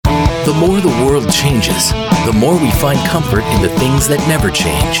The more the world changes, the more we find comfort in the things that never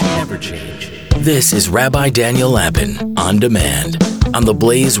change. This is Rabbi Daniel Lapin On Demand on the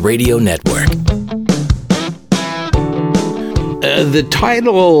Blaze Radio Network. The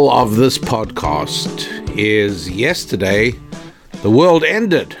title of this podcast is Yesterday, the World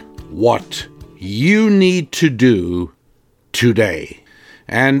Ended. What you need to do today.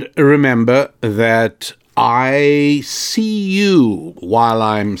 And remember that I see you while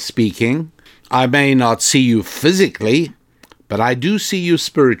I'm speaking. I may not see you physically, but I do see you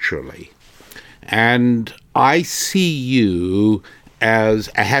spiritually. And I see you as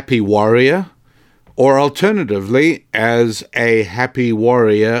a happy warrior, or alternatively, as a happy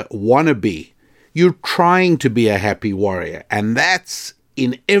warrior wannabe. You're trying to be a happy warrior, and that's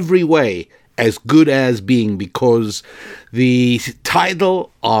in every way as good as being, because the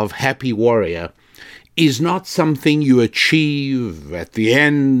title of happy warrior is not something you achieve at the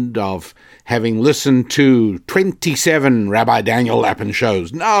end of having listened to 27 Rabbi Daniel Lapin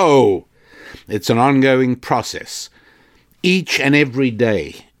shows. No, it's an ongoing process. Each and every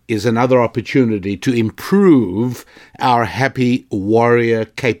day is another opportunity to improve our happy warrior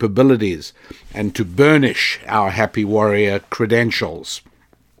capabilities and to burnish our happy warrior credentials.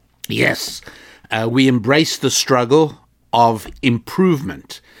 Yes, we embrace the struggle of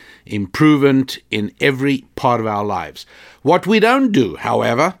improvement in every part of our lives. What we don't do,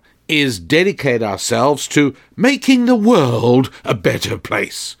 however, is dedicate ourselves to making the world a better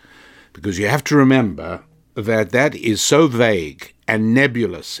place. Because you have to remember that is so vague and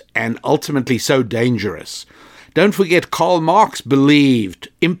nebulous and ultimately so dangerous. Don't forget, Karl Marx believed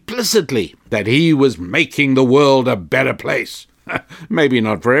implicitly that he was making the world a better place. Maybe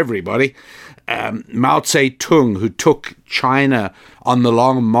not for everybody. Mao Zedong, who took China on the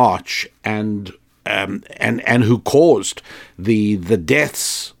Long March and who caused the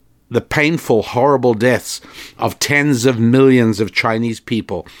deaths, the painful, horrible deaths of tens of millions of Chinese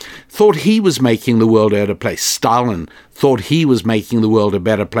people, thought he was making the world a better place. Stalin thought he was making the world a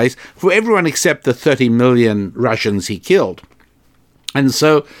better place for everyone except the 30 million Russians he killed. And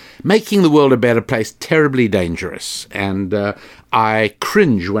so making the world a better place, terribly dangerous. And I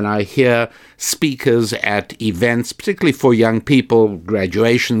cringe when I hear speakers at events, particularly for young people,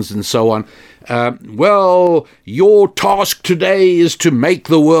 graduations and so on. Well, your task today is to make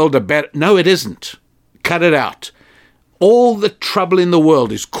the world a better... No, it isn't. Cut it out. All the trouble in the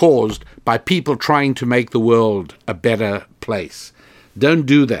world is caused by people trying to make the world a better place. Don't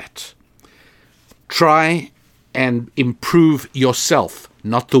do that. Try and improve yourself,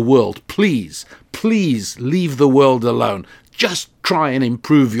 not the world. Please leave the world alone. Just try and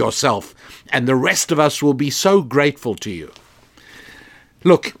improve yourself, and the rest of us will be so grateful to you.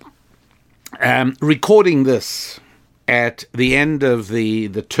 Look, recording this at the end of the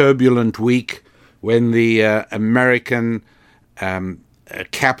turbulent week when the American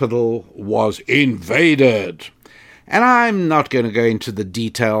capital was invaded. And I'm not going to go into the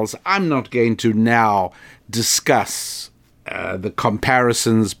details. I'm not going to now discuss the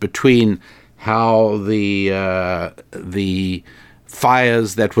comparisons between how the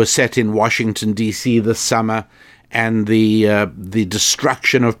fires that were set in Washington, D.C. this summer and the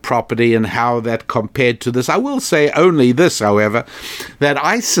destruction of property and how that compared to this. I will say only this, however, that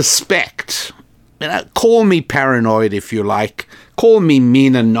I suspect, call me paranoid if you like, call me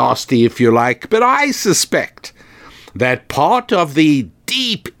mean and nasty if you like, but I suspect that part of the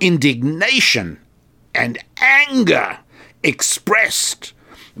deep indignation and anger expressed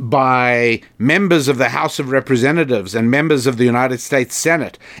by members of the House of Representatives and members of the United States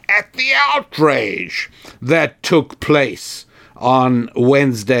Senate at the outrage that took place on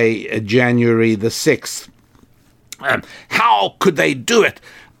Wednesday, January the 6th. How could they do it?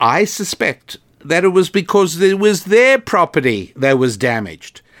 I suspect that it was because it was their property that was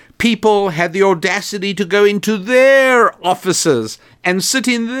damaged. People had the audacity to go into their offices and sit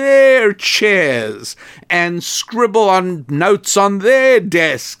in their chairs and scribble on notes on their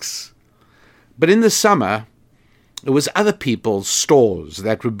desks. But in the summer, it was other people's stores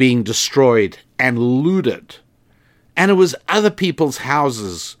that were being destroyed and looted. And it was other people's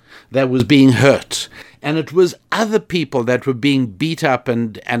houses that was being hurt. And it was other people that were being beat up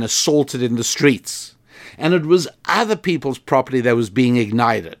and assaulted in the streets. And it was other people's property that was being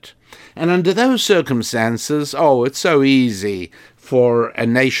ignited. And under those circumstances, it's so easy for a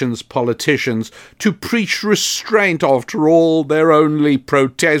nation's politicians to preach restraint. After all, they're only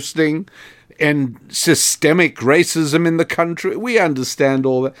protesting and systemic racism in the country. We understand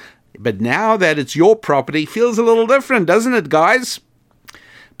all that. But now that it's your property, feels a little different, doesn't it, guys?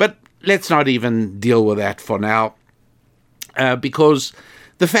 But let's not even deal with that for now, because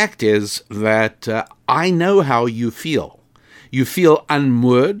The fact is that I know how you feel. You feel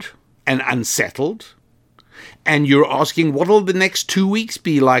unmoored and unsettled, and you're asking, what will the next 2 weeks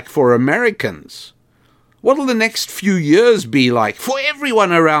be like for Americans? What will the next few years be like for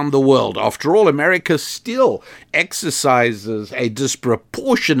everyone around the world? After all, America still exercises a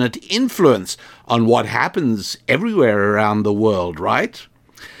disproportionate influence on what happens everywhere around the world, right?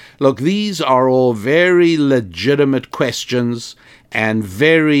 Look, these are all very legitimate questions and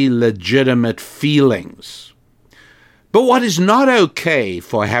very legitimate feelings. But what is not okay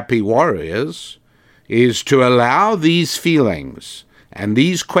for happy warriors is to allow these feelings and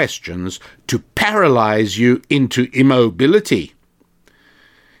these questions to paralyze you into immobility.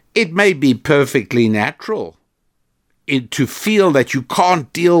 It may be perfectly natural to feel that you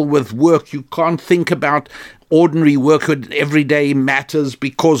can't deal with work, you can't think about ordinary work and everyday matters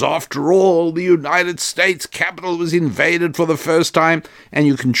because, after all, the United States Capitol was invaded for the first time, and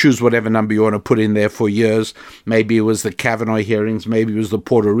you can choose whatever number you want to put in there for years. Maybe it was the Kavanaugh hearings, maybe it was the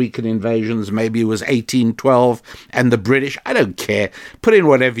Puerto Rican invasions, maybe it was 1812 and the British. I don't care. Put in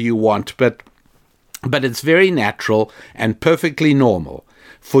whatever you want, but it's very natural and perfectly normal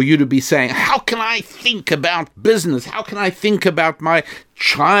for you to be saying, how can I think about business? How can I think about my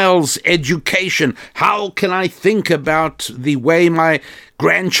child's education? How can I think about the way my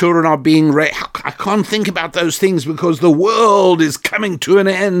grandchildren are being raised? I can't think about those things because the world is coming to an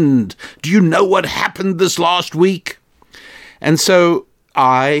end. Do you know what happened this last week? And so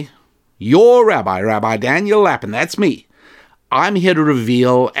your rabbi, Rabbi Daniel Lapin, that's me, I'm here to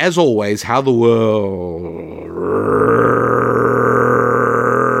reveal, as always, how the world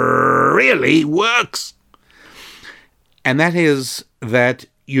really works. And that is that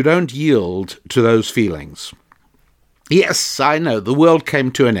you don't yield to those feelings. Yes, I know, the world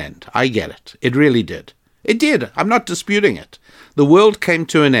came to an end. I get it. It really did. It did. I'm not disputing it. The world came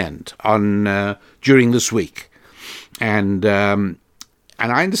to an end during this week. And I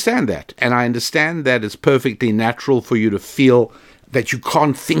understand that. And I understand that it's perfectly natural for you to feel that you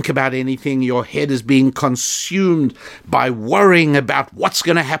can't think about anything. Your head is being consumed by worrying about what's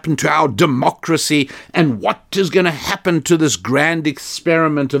going to happen to our democracy and what is going to happen to this grand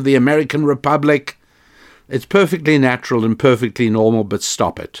experiment of the American Republic. It's perfectly natural and perfectly normal, but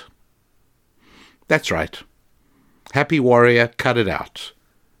stop it. That's right. Happy warrior, cut it out.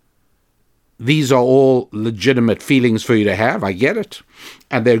 These are all legitimate feelings for you to have, I get it.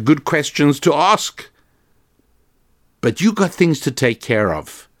 And they're good questions to ask. But you got things to take care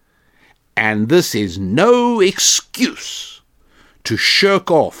of. And this is no excuse to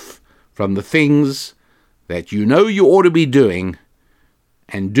shirk off from the things that you know you ought to be doing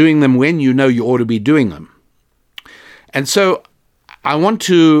and doing them when you know you ought to be doing them. And so I want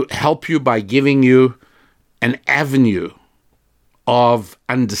to help you by giving you an avenue of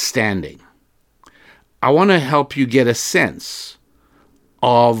understanding. I want to help you get a sense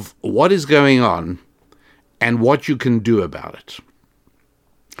of what is going on and what you can do about it.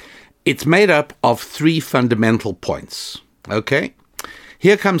 It's made up of 3 fundamental points, okay?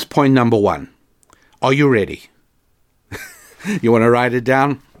 Here comes point number 1. Are you ready? You want to write it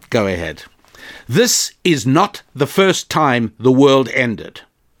down? Go ahead. This is not the first time the world ended.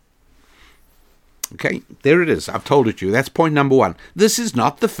 Okay, there it is. I've told it to you. That's point number 1. This is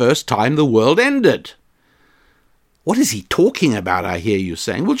not the first time the world ended. What is he talking about, I hear you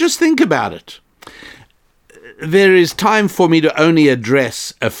saying? Well, just think about it. There is time for me to only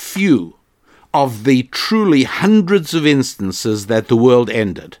address a few of the truly hundreds of instances that the world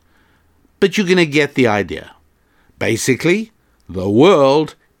ended. But you're going to get the idea. Basically, the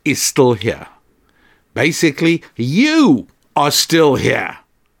world is still here. Basically, you are still here.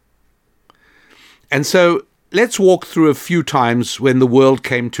 And so let's walk through a few times when the world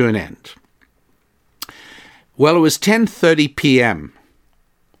came to an end. Well, it was 10:30 p.m.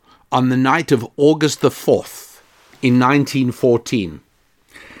 on the night of August the 4th in 1914.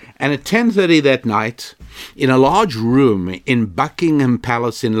 And at 10:30 that night, in a large room in Buckingham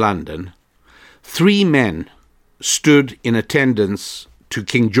Palace in London, 3 men stood in attendance to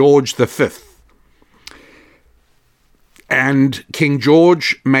King George V. And King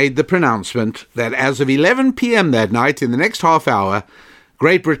George made the pronouncement that as of 11 p.m. that night, in the next half hour,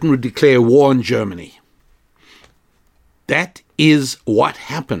 Great Britain would declare war on Germany. That is what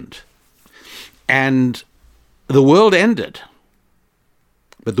happened. And the world ended.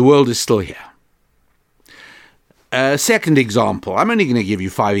 But the world is still here. Second example. I'm only going to give you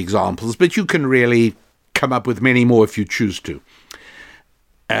 5 examples, but you can really come up with many more if you choose to.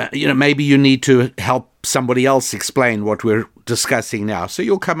 maybe you need to help somebody else explain what we're discussing now. So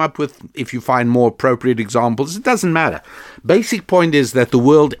you'll come up with, if you find more appropriate examples, it doesn't matter. Basic point is that the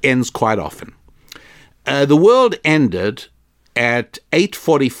world ends quite often. The world ended at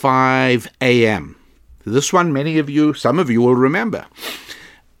 8:45 a.m. This one, some of you will remember.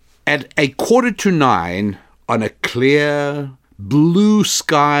 At 8:45 on a clear,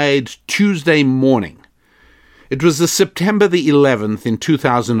 blue-skied Tuesday morning. It was the September the 11th in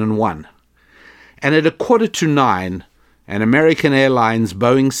 2001. And at 8:45, an American Airlines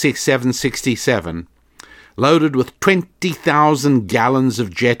Boeing 767, loaded with 20,000 gallons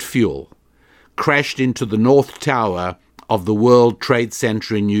of jet fuel, crashed into the North Tower of the World Trade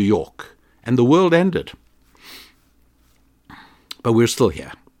Center in New York. And the world ended. But we're still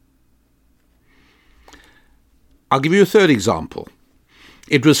here. I'll give you a third example.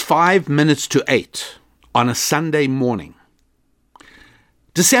 It was 5 minutes to 8 on a Sunday morning.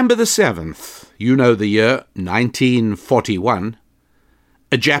 December the 7th, you know the year, 1941,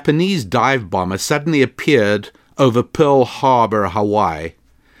 a Japanese dive bomber suddenly appeared over Pearl Harbor, Hawaii,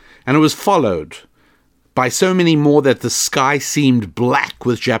 and it was followed by so many more that the sky seemed black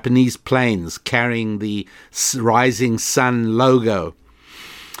with Japanese planes carrying the Rising Sun logo.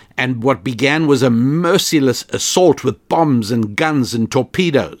 And what began was a merciless assault with bombs and guns and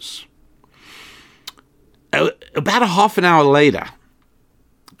torpedoes. About a half an hour later,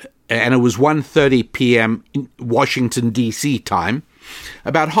 and it was 1:30 p.m. in Washington, D.C. time,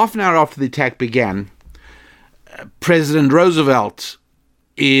 about half an hour after the attack began, President Roosevelt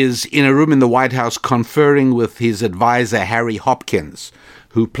is in a room in the White House conferring with his advisor, Harry Hopkins,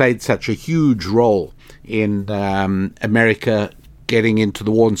 who played such a huge role in America getting into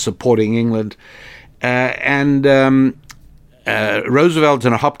the war and supporting England. Roosevelt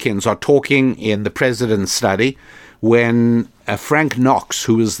and Hopkins are talking in the president's study when Frank Knox,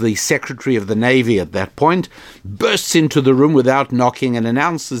 who was the Secretary of the Navy at that point, bursts into the room without knocking and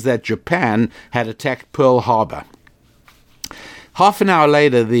announces that Japan had attacked Pearl Harbor. Half an hour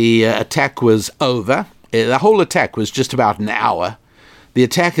later, the attack was over. The whole attack was just about an hour. The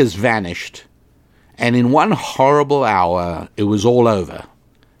attackers vanished. And in one horrible hour, it was all over.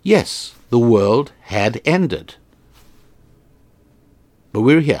 Yes, the world had ended. But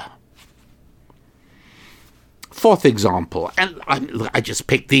we're here. Fourth example, and I just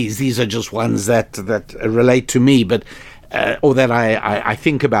picked these. These are just ones that relate to me, but or that I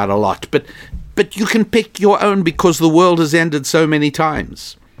think about a lot. But you can pick your own because the world has ended so many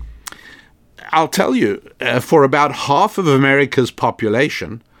times. I'll tell you, for about half of America's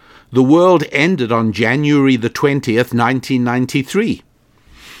population, the world ended on January the 20th, 1993.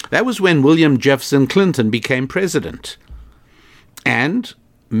 That was when William Jefferson Clinton became president. And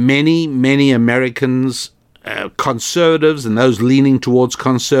many, many Americans, conservatives and those leaning towards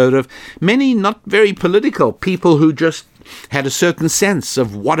conservative, many not very political people who just had a certain sense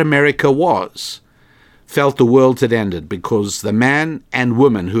of what America was, felt the world had ended because the man and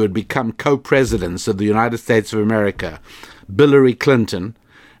woman who had become co-presidents of the United States of America, Hillary Clinton,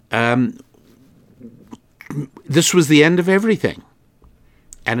 this was the end of everything.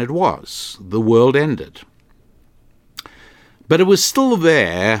 And it was. The world ended. But it was still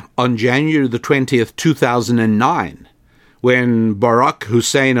there on January the 20th, 2009, when Barack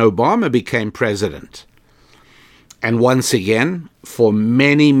Hussein Obama became president. And once again, for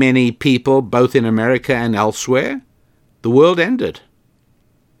many, many people, both in America and elsewhere, the world ended.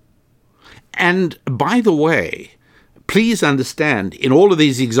 And by the way, please understand, in all of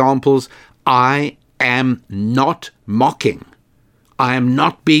these examples, I am not mocking. I am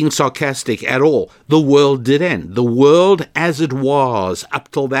not being sarcastic at all. The world did end. The world as it was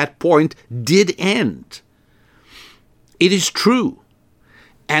up till that point did end. It is true.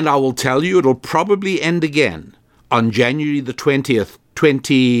 And I will tell you, it'll probably end again on January the 20th,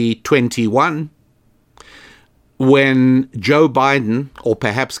 2021, when Joe Biden, or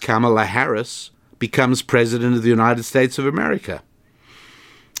perhaps Kamala Harris, becomes president of the United States of America.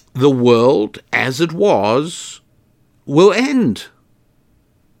 The world as it was will end.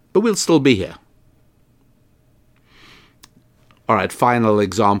 But we'll still be here. All right, final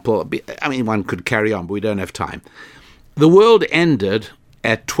example. I mean, one could carry on, but we don't have time. The world ended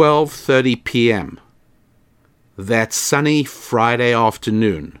at 12:30 p.m. that sunny Friday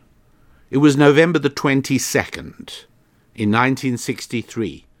afternoon. It was November the 22nd in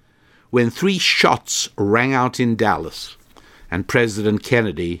 1963 when 3 shots rang out in Dallas and President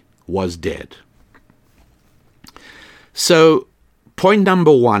Kennedy was dead. So, point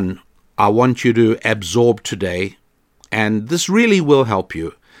number 1, I want you to absorb today, and this really will help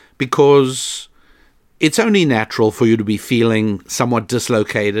you, because it's only natural for you to be feeling somewhat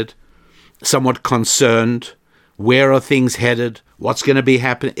dislocated, somewhat concerned. Where are things headed? What's going to be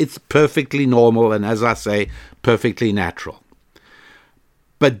happening? It's perfectly normal and, as I say, perfectly natural.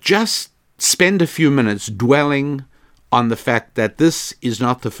 But just spend a few minutes dwelling on the fact that this is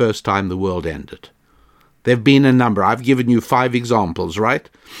not the first time the world ended. There have been a number. I've given you 5 examples, right?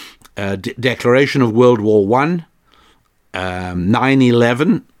 Declaration of World War I,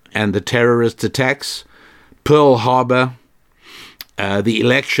 9/11 and the terrorist attacks, Pearl Harbor, the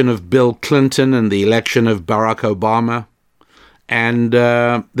election of Bill Clinton and the election of Barack Obama, and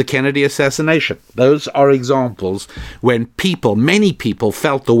the Kennedy assassination. Those are examples when many people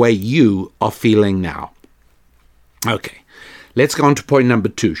felt the way you are feeling now. Okay, let's go on to point number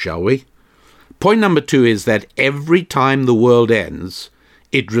 2, shall we? Point number 2 is that every time the world ends,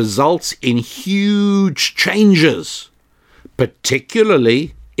 it results in huge changes,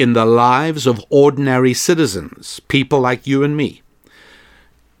 particularly in the lives of ordinary citizens, people like you and me.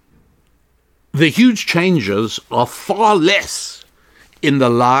 The huge changes are far less in the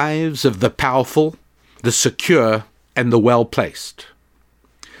lives of the powerful, the secure, and the well-placed.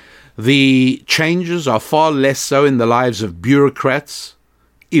 The changes are far less so in the lives of bureaucrats,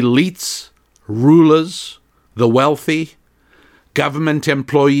 elites, rulers, the wealthy, government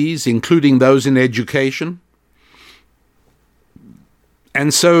employees, including those in education.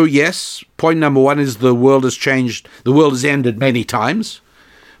 And so, yes, point number 1 is the world has changed, the world has ended many times.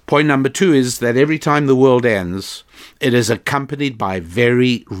 Point number 2 is that every time the world ends, it is accompanied by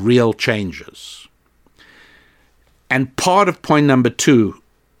very real changes. And part of point number 2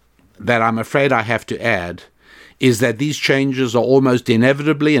 that I'm afraid I have to add is that these changes are almost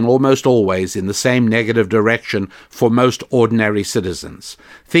inevitably and almost always in the same negative direction for most ordinary citizens.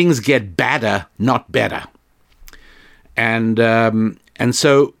 Things get badder, not better. And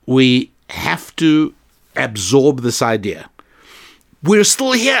so we have to absorb this idea. We're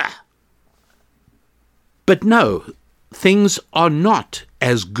still here. But no, things are not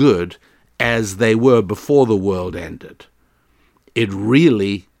as good as they were before the world ended. It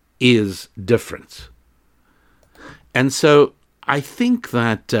really is different. And so I think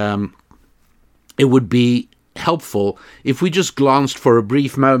that it would be helpful if we just glanced for a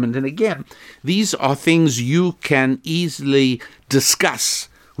brief moment. And again, these are things you can easily discuss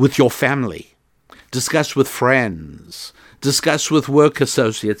with your family, discuss with friends, discuss with work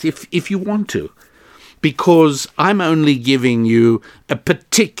associates if you want to, because I'm only giving you a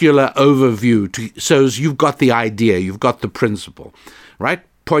particular overview so as you've got the idea, you've got the principle, right?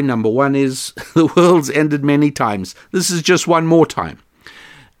 Point number 1 is the world's ended many times. This is just one more time.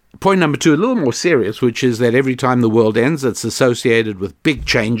 Point number 2, a little more serious, which is that every time the world ends, it's associated with big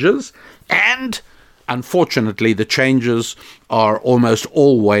changes, and unfortunately, the changes are almost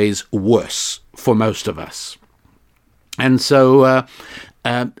always worse for most of us. And so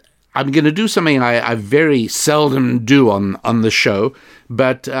I'm going to do something I very seldom do on the show,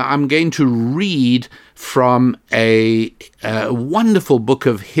 but I'm going to read from a wonderful book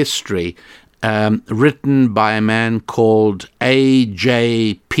of history written by a man called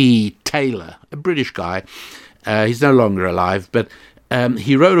A.J.P. Taylor, a British guy. He's no longer alive, but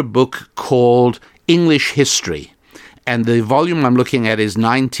he wrote a book called English History, and the volume I'm looking at is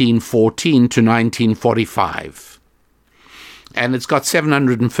 1914 to 1945. And it's got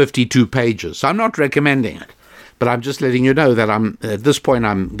 752 pages. So I'm not recommending it, but I'm just letting you know that at this point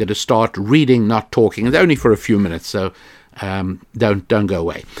I'm going to start reading, not talking. It's only for a few minutes, so don't go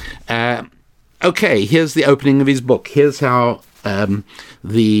away. Okay, here's the opening of his book. Here's how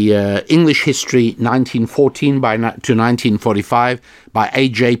the English History 1914 to 1945 by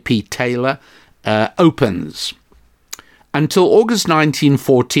A.J.P. Taylor opens. Until August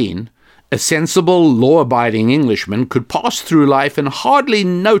 1914, a sensible, law-abiding Englishman could pass through life and hardly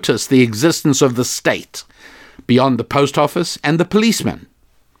notice the existence of the state, beyond the post office and the policeman.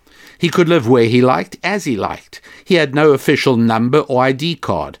 He could live where he liked, as he liked. He had no official number or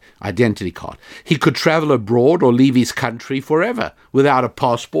identity card. He could travel abroad or leave his country forever without a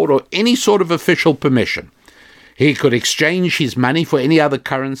passport or any sort of official permission. He could exchange his money for any other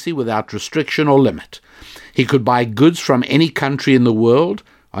currency without restriction or limit. He could buy goods from any country in the world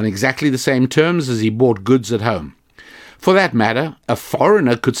on exactly the same terms as he bought goods at home. For that matter, a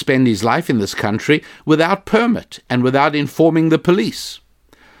foreigner could spend his life in this country without permit and without informing the police.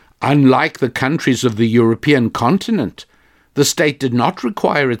 Unlike the countries of the European continent, the state did not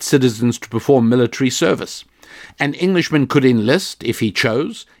require its citizens to perform military service. An Englishman could enlist, if he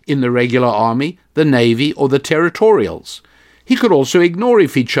chose, in the regular army, the navy, or the territorials. He could also ignore,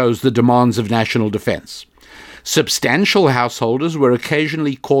 if he chose, the demands of national defense. Substantial householders were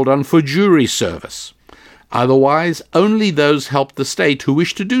occasionally called on for jury service. Otherwise, only those helped the state who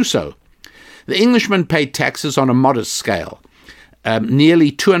wished to do so. The Englishmen paid taxes on a modest scale,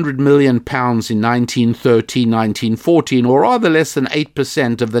 nearly £200 million in 1913-1914, or rather less than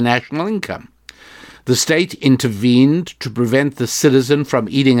 8% of the national income. The state intervened to prevent the citizen from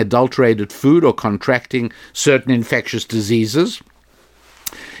eating adulterated food or contracting certain infectious diseases.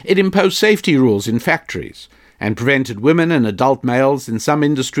 It imposed safety rules in factories and prevented women and adult males in some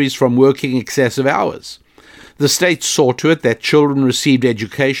industries from working excessive hours. The state saw to it that children received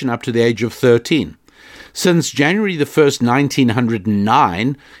education up to the age of 13. Since January the 1st,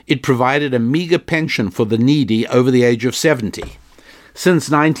 1909, it provided a meager pension for the needy over the age of 70. Since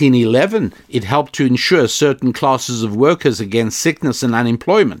 1911, it helped to insure certain classes of workers against sickness and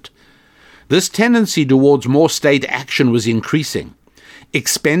unemployment. This tendency towards more state action was increasing.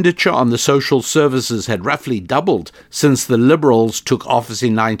 Expenditure on the social services had roughly doubled since the Liberals took office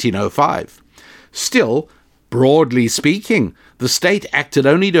in 1905. Still, broadly speaking, the state acted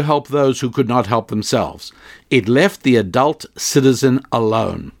only to help those who could not help themselves. It left the adult citizen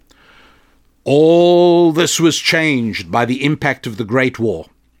alone. All this was changed by the impact of the Great War.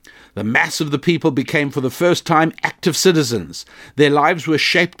 The mass of the people became for the first time active citizens. Their lives were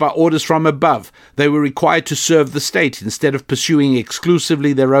shaped by orders from above. They were required to serve the state instead of pursuing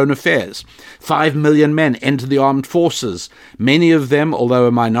exclusively their own affairs. 5 million men entered the armed forces, many of them, although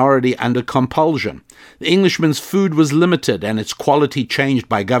a minority, under compulsion. The Englishman's food was limited and its quality changed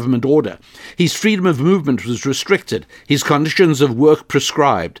by government order. His freedom of movement was restricted, his conditions of work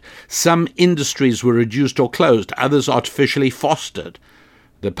prescribed. Some industries were reduced or closed, others artificially fostered.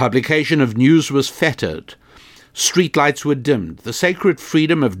 The publication of news was fettered. Streetlights were dimmed. The sacred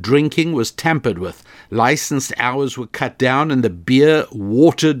freedom of drinking was tampered with. Licensed hours were cut down and the beer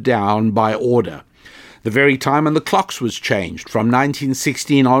watered down by order. The very time on the clocks was changed. From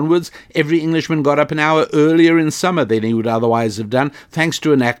 1916 onwards, every Englishman got up an hour earlier in summer than he would otherwise have done, thanks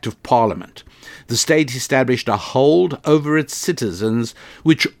to an act of Parliament. The state established a hold over its citizens,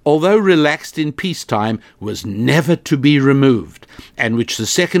 which, although relaxed in peacetime, was never to be removed, and which the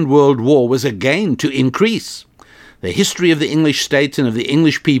Second World War was again to increase. The history of the English state and of the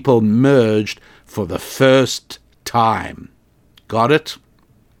English people merged for the first time. Got it?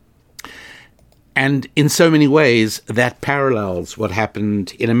 And in so many ways, that parallels what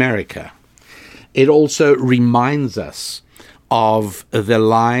happened in America. It also reminds us of the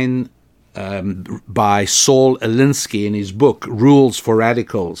line by Saul Alinsky in his book, Rules for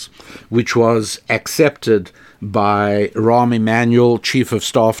Radicals, which was accepted by Rahm Emanuel, Chief of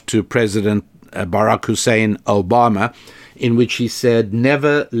Staff to President Barack Hussein Obama, in which he said,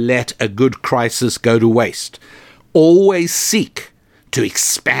 "Never let a good crisis go to waste. Always seek to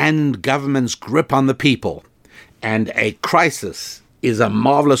expand government's grip on the people. And a crisis is a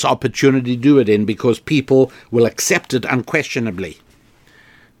marvelous opportunity to do it in because people will accept it unquestionably."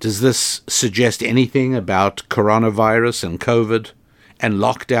 Does this suggest anything about coronavirus and COVID and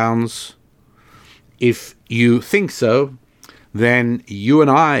lockdowns? If you think so, then you and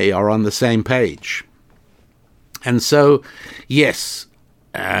I are on the same page. And so, yes,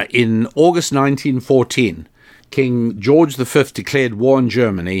 in August 1914, King George V declared war on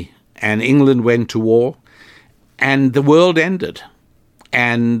Germany, and England went to war, and the world ended,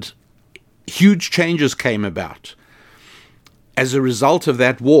 and huge changes came about. As a result of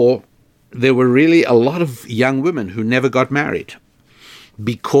that war, there were really a lot of young women who never got married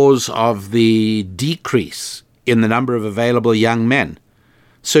because of the decrease in the number of available young men.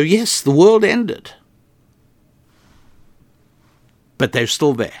 So yes, the world ended. But they're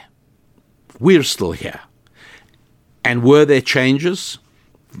still there. We're still here. And were there changes?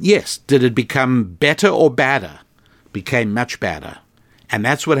 Yes. Did it become better or badder? Became much badder. And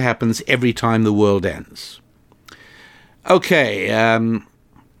that's what happens every time the world ends. Okay,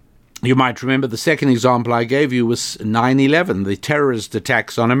 you might remember the second example I gave you was 9/11, the terrorist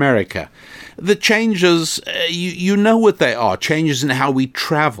attacks on America. The changes, you know what they are, changes in how we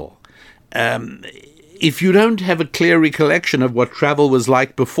travel. If you don't have a clear recollection of what travel was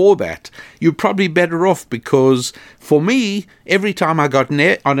like before that, you're probably better off, because for me, every time I got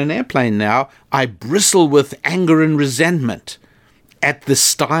on an airplane now, I bristle with anger and resentment at the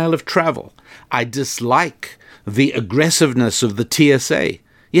style of travel. I dislike the aggressiveness of the TSA.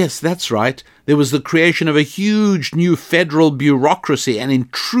 Yes, that's right. There was the creation of a huge new federal bureaucracy, an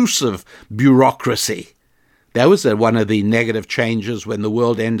intrusive bureaucracy. That was one of the negative changes when the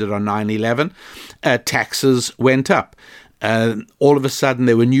world ended on 9/11. Taxes went up. All of a sudden,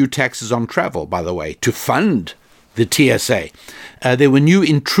 there were new taxes on travel, by the way, to fund the TSA. There were new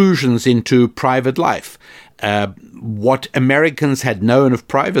intrusions into private life. what Americans had known of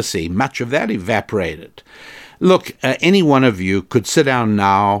privacy, much of that evaporated. Look, any one of you could sit down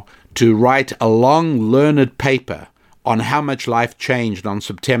now to write a long, learned paper on how much life changed on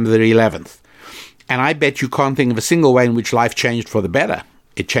September the 11th. And I bet you can't think of a single way in which life changed for the better.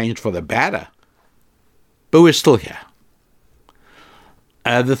 It changed for the better. But we're still here.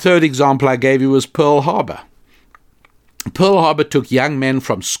 The third example I gave you was Pearl Harbor. Pearl Harbor took young men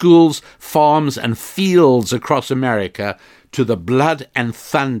from schools, farms, and fields across America to the blood and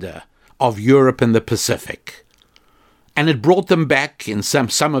thunder of Europe and the Pacific. And it brought them back,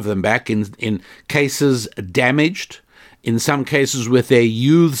 some of them back, in cases damaged, in some cases with their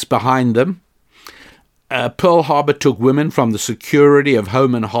youths behind them. Pearl Harbor took women from the security of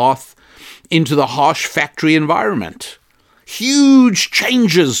home and hearth into the harsh factory environment. Huge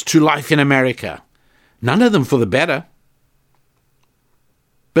changes to life in America. None of them for the better.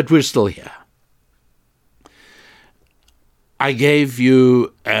 But we're still here. I gave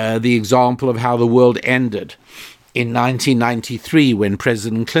you the example of how the world ended in 1993 when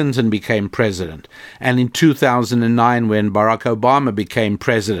President Clinton became president, and in 2009 when Barack Obama became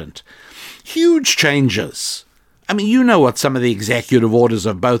president. Huge changes. I mean, you know what some of the executive orders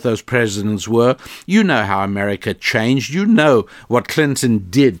of both those presidents were. You know how America changed. You know what Clinton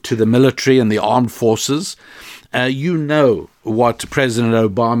did to the military and the armed forces. You know what President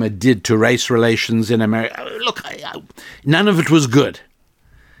Obama did to race relations in America. Look, none of it was good.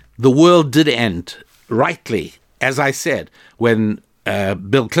 The world did end, rightly, as I said, when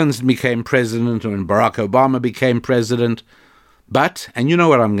Bill Clinton became president and when Barack Obama became president. But, and you know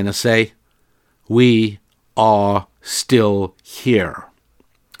what I'm going to say, we are still here.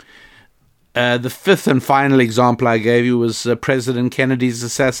 The fifth and final example I gave you was President Kennedy's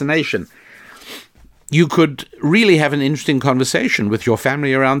assassination. You could really have an interesting conversation with your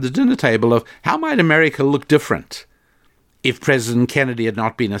family around the dinner table of how might America look different if President Kennedy had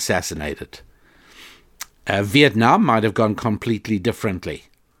not been assassinated. Vietnam might have gone completely differently.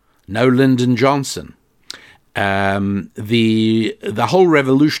 No Lyndon Johnson. The whole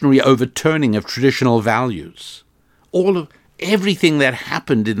revolutionary overturning of traditional values. Everything that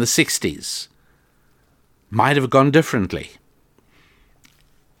happened in the 60s might have gone differently.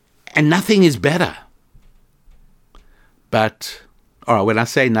 And nothing is better. But, all right, when I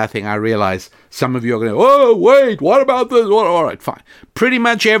say nothing, I realize some of you are going to, oh, wait, what about this? All right, fine. Pretty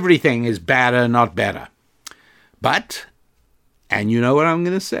much everything is better, not better. But, and you know what I'm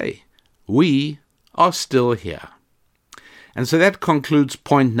going to say, we are still here. And so that concludes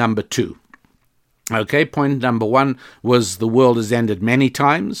point number 2. Okay, point number 1 was the world has ended many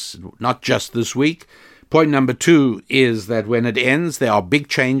times, not just this week. Point number 2 is that when it ends, there are big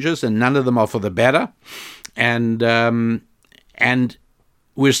changes and none of them are for the better. And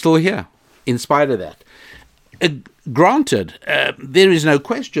we're still here in spite of that. Granted, there is no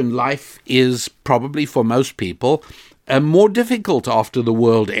question life is probably for most people more difficult after the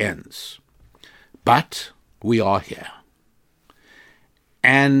world ends. But we are here.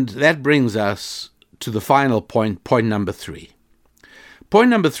 And that brings us to the final point, point number 3. Point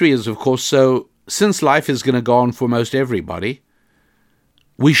number 3 is, of course, so since life is going to go on for most everybody,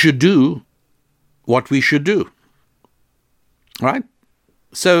 we should do what we should do. Right?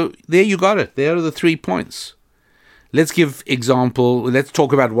 So there you got it. There are the 3 points. Let's give example. Let's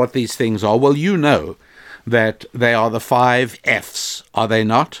talk about what these things are. Well, you know that they are the 5 F's, are they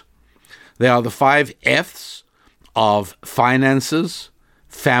not? They are the 5 F's of finances,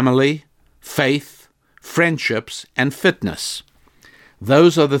 family, faith, friendships, and fitness.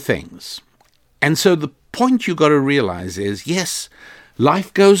 Those are the things. And so the point you got to realize is, yes,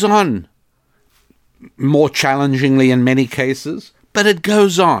 life goes on, more challengingly in many cases, but it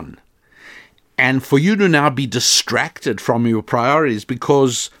goes on. And for you to now be distracted from your priorities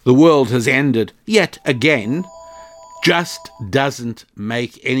because the world has ended yet again just doesn't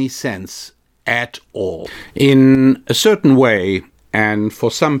make any sense at all. In a certain way, and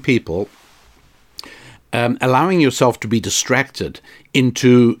for some people, allowing yourself to be distracted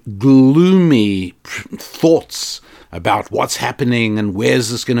into gloomy thoughts about what's happening and where's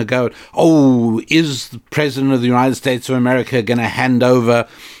this going to go. Oh, is the President of the United States of America going to hand over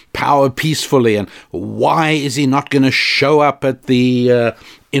power peacefully? And why is he not going to show up at the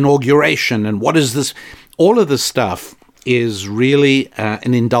inauguration? And what is this? All of this stuff is really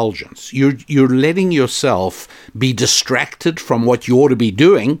an indulgence. You're letting yourself be distracted from what you ought to be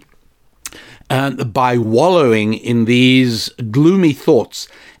doing by wallowing in these gloomy thoughts.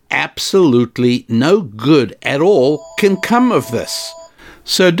 Absolutely no good at all can come of this.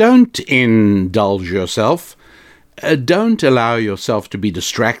 So don't indulge yourself. don't allow yourself to be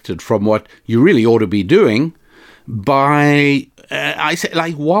distracted from what you really ought to be doing by, I say,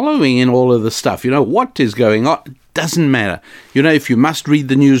 like wallowing in all of the stuff. What is going on? Doesn't matter. If you must read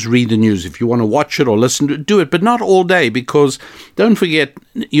the news, read the news. If you want to watch it or listen to it, do it, but not all day, because don't forget,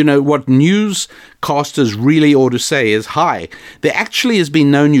 what newscasters really ought to say is, hi, there actually has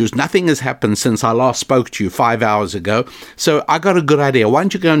been no news. Nothing has happened since I last spoke to you 5 hours ago. So I got a good idea. Why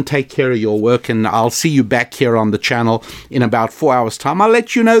don't you go and take care of your work, and I'll see you back here on the channel in about 4 hours' time. I'll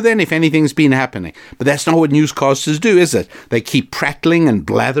let you know then if anything's been happening. But that's not what newscasters do, is it? They keep prattling and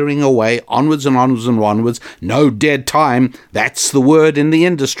blathering away, onwards and onwards and onwards. No dead time. That's the word in the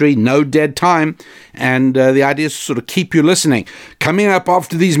industry, no dead time. And the idea is to sort of keep you listening. Coming up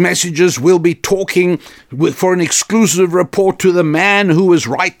after these messages, we'll be talking for an exclusive report to the man who was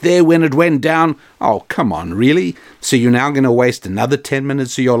right there when it went down. Oh, come on, really? So you're now going to waste another 10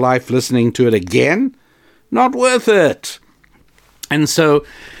 minutes of your life listening to it again? Not worth it. And so,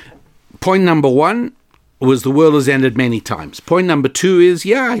 point number one was the world has ended many times. Point number two is,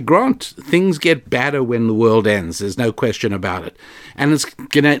 I grant, things get better when the world ends. There's no question about it. And it's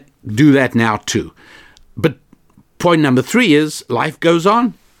going to do that now too. But point number three is, life goes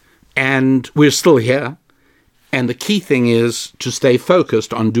on. And we're still here. And the key thing is to stay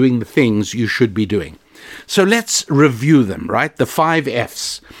focused on doing the things you should be doing. So let's review them, right? The 5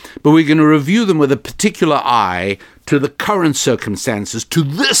 F's. But we're going to review them with a particular eye to the current circumstances, to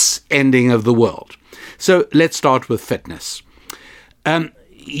this ending of the world. So let's start with fitness.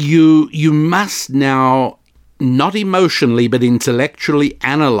 You must now, not emotionally, but intellectually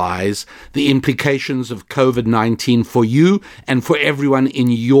analyze the implications of COVID-19 for you and for everyone in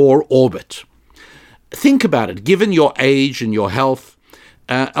your orbit. Think about it. Given your age and your health,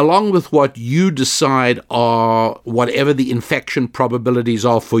 along with what you decide are whatever the infection probabilities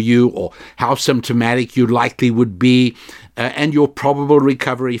are for you, or how symptomatic you likely would be, and your probable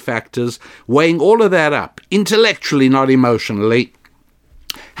recovery factors, weighing all of that up, intellectually, not emotionally,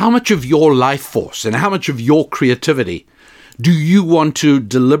 how much of your life force and how much of your creativity do you want to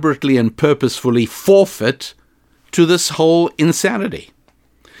deliberately and purposefully forfeit to this whole insanity?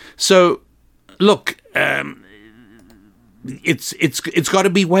 So, look, it's got to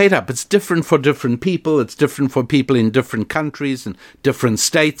be weighed up. It's different for different people. It's different for people in different countries and different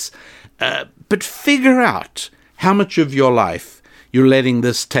states. But figure out how much of your life you're letting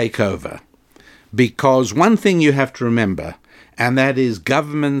this take over. Because one thing you have to remember, and that is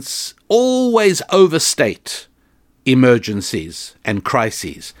governments always overstate emergencies and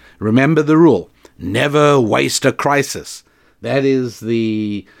crises. Remember the rule, never waste a crisis. That is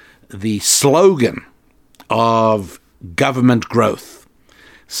the slogan of government growth.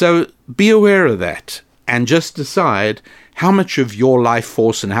 So be aware of that and just decide how much of your life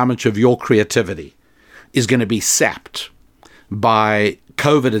force and how much of your creativity is going to be sapped by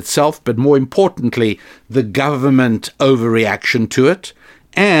COVID itself, but more importantly, the government overreaction to it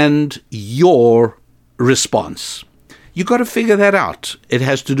and your response. You got to figure that out. It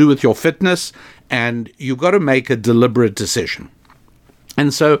has to do with your fitness, and you got to make a deliberate decision.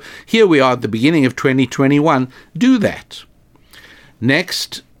 And so here we are at the beginning of 2021. Do that.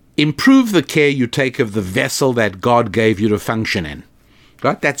 Next, improve the care you take of the vessel that God gave you to function in.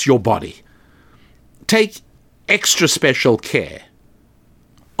 Right? That's your body. Take extra special care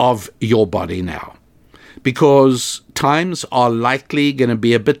of your body now, because times are likely going to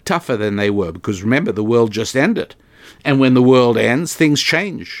be a bit tougher than they were, because remember, the world just ended. And when the world ends, things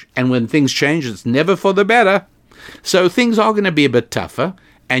change. And when things change, it's never for the better. So things are going to be a bit tougher,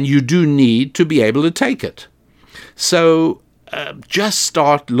 and you do need to be able to take it. So just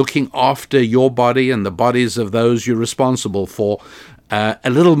start looking after your body and the bodies of those you're responsible for a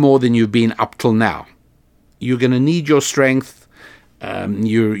little more than you've been up till now. You're going to need your strength.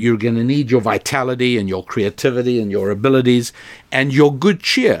 You're going to need your vitality and your creativity and your abilities and your good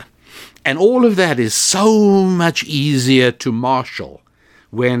cheer. And all of that is so much easier to marshal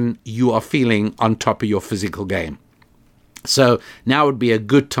when you are feeling on top of your physical game. So now would be a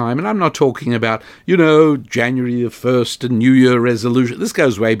good time, and I'm not talking about, January the 1st and New Year resolution. This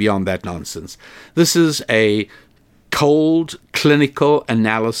goes way beyond that nonsense. This is a cold, clinical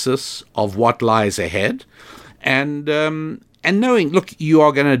analysis of what lies ahead, and knowing, look, you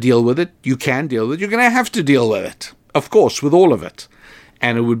are going to deal with it. You can deal with it. You're going to have to deal with it, of course, with all of it.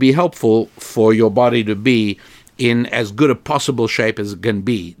 And it would be helpful for your body to be in as good a possible shape as it can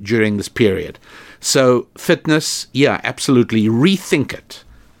be during this period. So fitness, absolutely rethink it.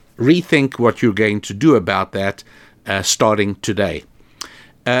 Rethink what you're going to do about that starting today.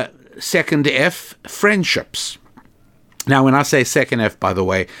 Second F, friendships. Now, when I say second F, by the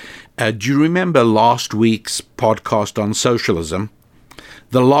way, Do you remember last week's podcast on socialism?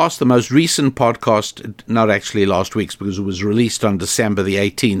 The most recent podcast, not actually last week's because it was released on December the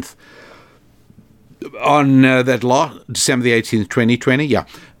 18th, on December the 18th, 2020,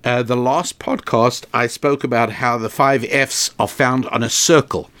 the last podcast, I spoke about how the 5 Fs are found on a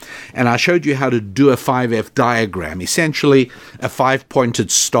circle, and I showed you how to do a 5F diagram, essentially a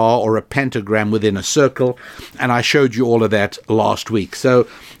 5-pointed star or a pentagram within a circle, and I showed you all of that last week. So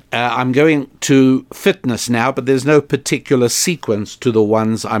I'm going to fitness now, but there's no particular sequence to the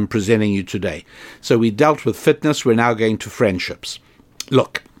ones I'm presenting you today. So we dealt with fitness, we're now going to friendships.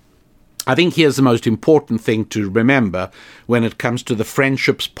 Look, I think here's the most important thing to remember when it comes to the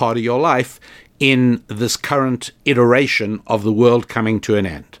friendships part of your life in this current iteration of the world coming to an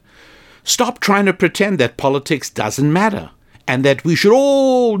end. Stop trying to pretend that politics doesn't matter and that we should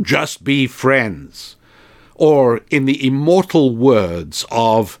all just be friends. Or, in the immortal words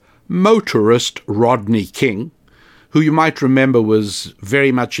of motorist Rodney King, who you might remember was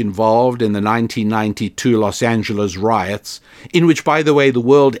very much involved in the 1992 Los Angeles riots, in which, by the way, the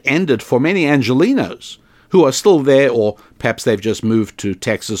world ended for many Angelenos who are still there, or perhaps they've just moved to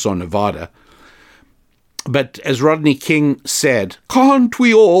Texas or Nevada. But as Rodney King said, can't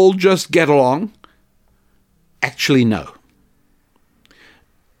we all just get along? Actually, no.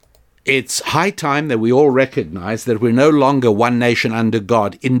 It's high time that we all recognize that we're no longer one nation under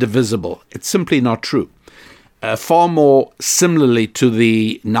God, indivisible. It's simply not true. Far more similarly to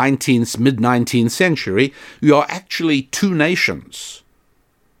the mid-19th century, we are actually two nations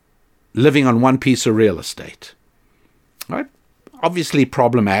living on one piece of real estate. Right? Obviously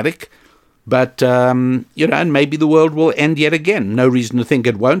problematic, but, and maybe the world will end yet again. No reason to think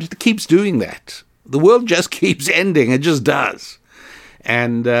it won't. It keeps doing that. The world just keeps ending. It just does.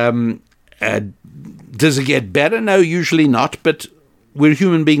 And does it get better? No, usually not, but we're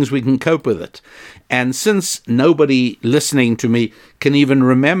human beings, we can cope with it. And since nobody listening to me can even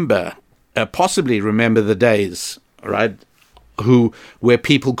possibly remember the days, right, where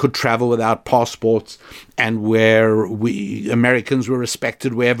people could travel without passports and where Americans were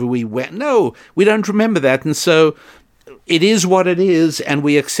respected wherever we went. No, we don't remember that. And so it is what it is, and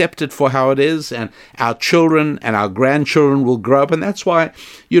we accept it for how it is, and our children and our grandchildren will grow up, and that's why,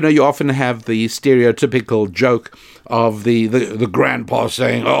 you often have the stereotypical joke of the grandpa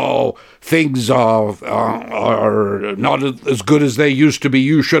saying, oh, things are not as good as they used to be.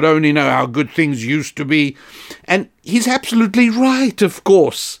 You should only know how good things used to be. And he's absolutely right, of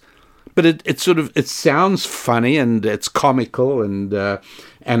course. But it sounds funny and it's comical and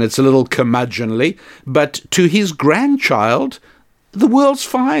it's a little curmudgeonly. But to his grandchild, the world's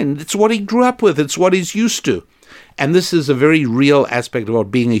fine. It's what he grew up with. It's what he's used to. And this is a very real aspect of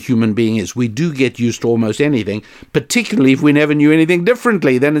what being a human being is. We do get used to almost anything, particularly if we never knew anything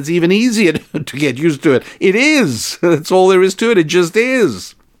differently. Then it's even easier to get used to it. It is. That's all there is to it. It just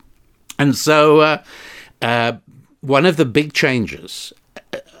is. And so one of the big changes,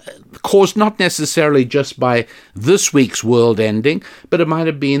 caused not necessarily just by this week's world ending, but it might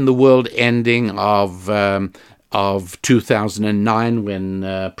have been the world ending of 2009 when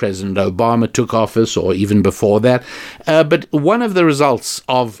President Obama took office, or even before that. But one of the results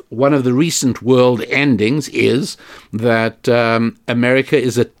of one of the recent world endings is that America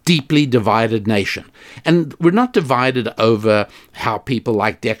is a deeply divided nation. And we're not divided over how people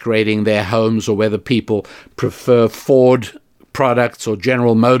like decorating their homes or whether people prefer Ford products or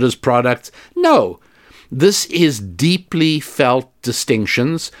General Motors products. No, this is deeply felt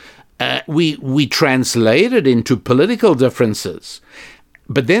distinctions. We translate it into political differences.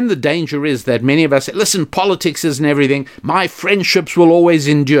 But then the danger is that many of us say, listen, politics isn't everything. My friendships will always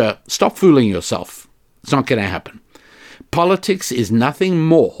endure. Stop fooling yourself. It's not going to happen. Politics is nothing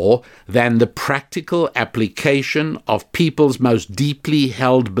more than the practical application of people's most deeply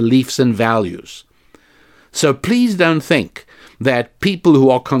held beliefs and values. So please don't think that people who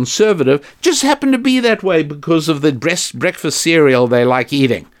are conservative just happen to be that way because of the breakfast cereal they like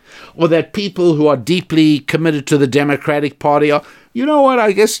eating, or that people who are deeply committed to the Democratic Party are, you know what,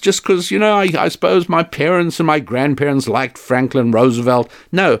 I guess just because, I suppose my parents and my grandparents liked Franklin Roosevelt.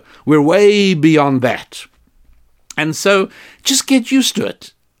 No, we're way beyond that. And so just get used to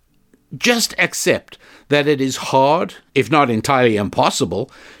it. Just accept that it is hard, if not entirely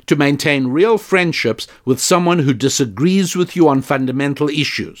impossible, to maintain real friendships with someone who disagrees with you on fundamental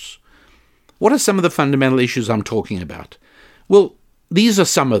issues. What are some of the fundamental issues I'm talking about? Well, these are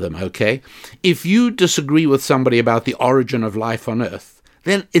some of them, okay? If you disagree with somebody about the origin of life on Earth,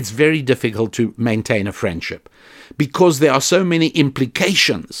 then it's very difficult to maintain a friendship because there are so many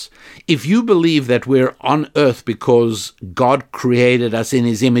implications. If you believe that we're on earth because God created us in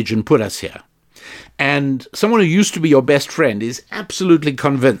his image and put us here, and someone who used to be your best friend is absolutely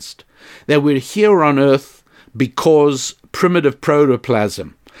convinced that we're here on earth because primitive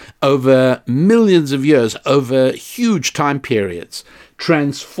protoplasm, over millions of years, over huge time periods,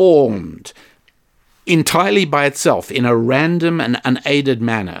 transformed entirely by itself in a random and unaided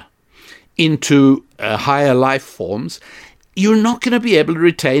manner into higher life forms, you're not going to be able to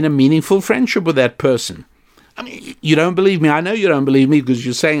retain a meaningful friendship with that person. I mean, you don't believe me. I know you don't believe me because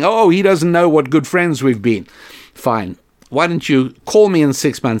you're saying, oh, he doesn't know what good friends we've been. Fine. Why don't you call me in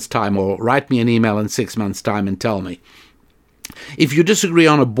 6 months' time or write me an email in 6 months' time and tell me. If you disagree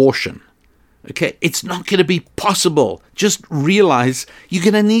on abortion, okay, it's not going to be possible. Just realize you're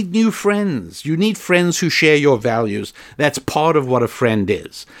going to need new friends. You need friends who share your values. That's part of what a friend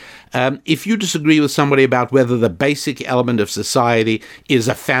is. If you disagree with somebody about whether the basic element of society is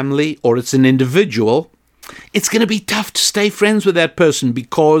a family or it's an individual, it's going to be tough to stay friends with that person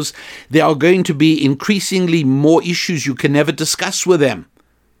because there are going to be increasingly more issues you can never discuss with them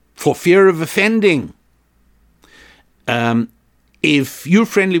for fear of offending. If you're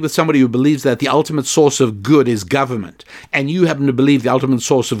friendly with somebody who believes that the ultimate source of good is government, and you happen to believe the ultimate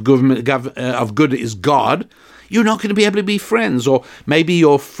source of good is God, you're not going to be able to be friends. Or maybe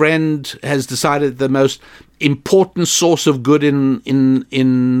your friend has decided the most important source of good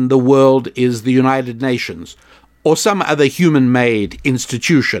in the world is the United Nations or some other human-made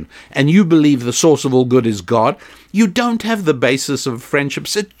institution, and you believe the source of all good is God. You don't have the basis of friendship,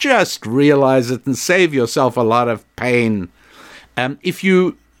 so just realize it and save yourself a lot of pain. If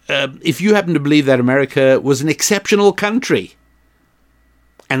you happen to believe that America was an exceptional country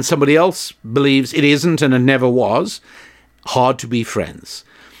and somebody else believes it isn't and it never was, hard to be friends.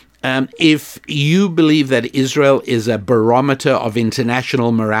 If you believe that Israel is a barometer of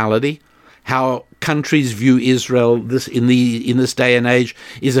international morality, how countries view Israel in this day and age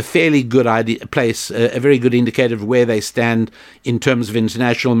is a fairly good place, a very good indicator of where they stand in terms of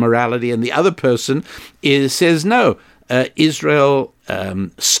international morality. And the other person says no. Israel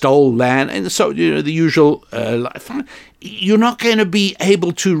stole land, and so the usual. You're not going to be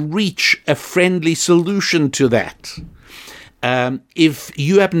able to reach a friendly solution to that. If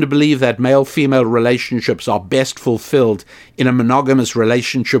you happen to believe that male-female relationships are best fulfilled in a monogamous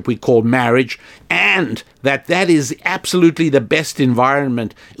relationship we call marriage, and that is absolutely the best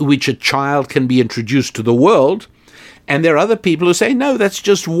environment in which a child can be introduced to the world. And there are other people who say, no, that's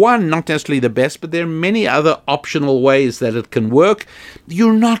just one, not necessarily the best, but there are many other optional ways that it can work.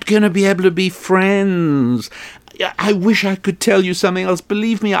 You're not going to be able to be friends. I wish I could tell you something else.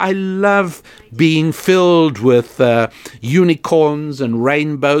 Believe me, I love being filled with unicorns and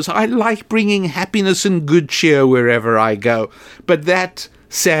rainbows. I like bringing happiness and good cheer wherever I go. But that,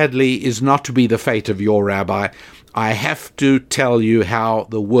 sadly, is not to be the fate of your rabbi. I have to tell you how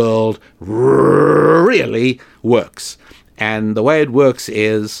the world really works. And the way it works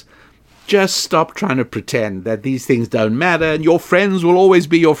is just stop trying to pretend that these things don't matter and your friends will always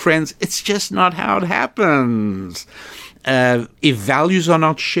be your friends. It's just not how it happens. If values are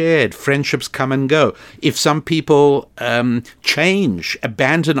not shared, friendships come and go. If some people change,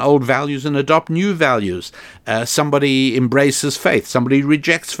 abandon old values and adopt new values, somebody embraces faith, somebody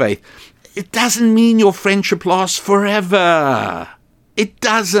rejects faith, it doesn't mean your friendship lasts forever. It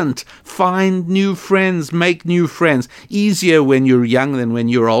doesn't. Find new friends, make new friends. Easier when you're young than when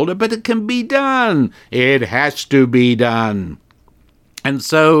you're older, but it can be done. It has to be done. And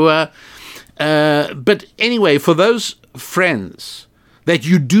so, but anyway, for those friends that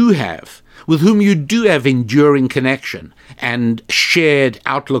you do have, with whom you do have enduring connection and shared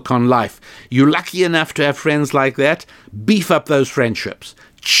outlook on life, you're lucky enough to have friends like that, beef up those friendships.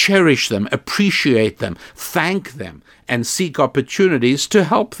 Cherish them, appreciate them, thank them, and seek opportunities to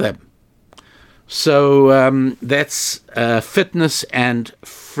help them. So that's fitness and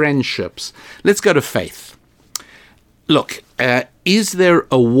friendships. Let's go to faith. Look, is there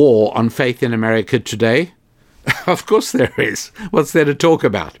a war on faith in America today? Of course there is. What's there to talk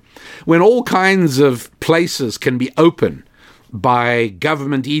about? When all kinds of places can be open by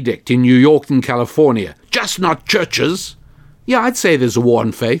government edict in New York and California, just not churches. Yeah, I'd say there's a war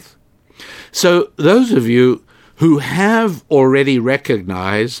on faith. So those of you who have already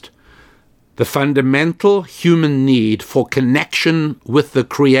recognized the fundamental human need for connection with the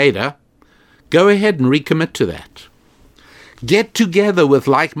Creator, go ahead and recommit to that. Get together with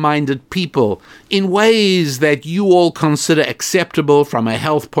like-minded people in ways that you all consider acceptable from a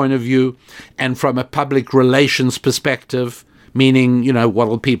health point of view and from a public relations perspective. meaning, what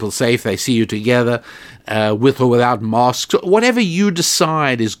will people say if they see you together, with or without masks, whatever you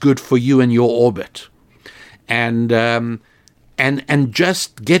decide is good for you and your orbit. And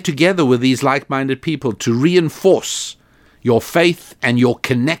just get together with these like-minded people to reinforce your faith and your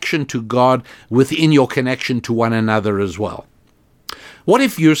connection to God within your connection to one another as well. What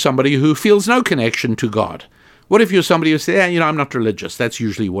if you're somebody who feels no connection to God? What if you're somebody who says, I'm not religious? That's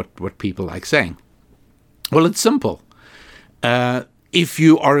usually what people like saying. Well, it's simple. If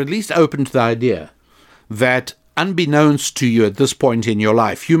you are at least open to the idea that unbeknownst to you at this point in your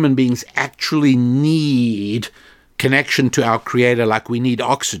life, human beings actually need connection to our Creator like we need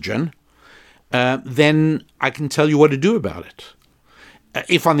oxygen, then I can tell you what to do about it.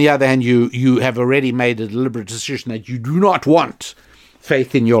 If, on the other hand, you have already made a deliberate decision that you do not want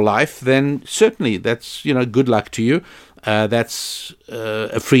faith in your life, then certainly that's, good luck to you. That's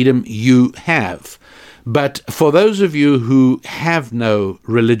a freedom you have. But for those of you who have no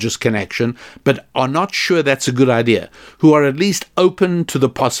religious connection, but are not sure that's a good idea, who are at least open to the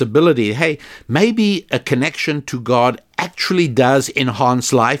possibility, hey, maybe a connection to God actually does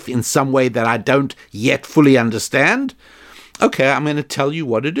enhance life in some way that I don't yet fully understand, okay, I'm going to tell you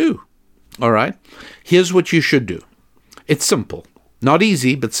what to do. All right? Here's what you should do. It's simple. Not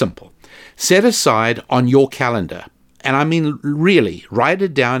easy, but simple. Set aside on your calendar, and I mean really, write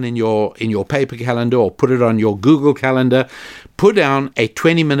it down in your paper calendar or put it on your Google calendar. Put down a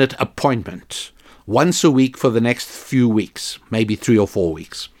 20-minute appointment once a week for the next few weeks, maybe 3 or 4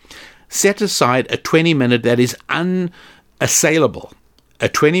 weeks. Set aside a 20-minute that is unassailable, a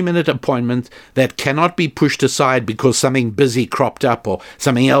 20-minute appointment that cannot be pushed aside because something busy cropped up or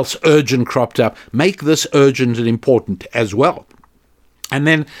something else urgent cropped up. Make this urgent and important as well. And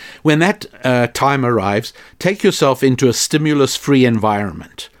then when that time arrives, take yourself into a stimulus-free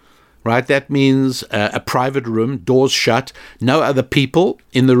environment, right? That means a private room, doors shut, no other people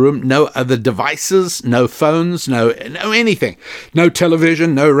in the room, no other devices, no phones, no anything, no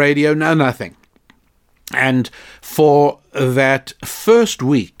television, no radio, no nothing. And for that first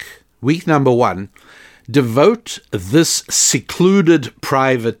week number 1, devote this secluded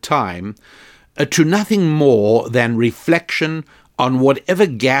private time to nothing more than reflection on whatever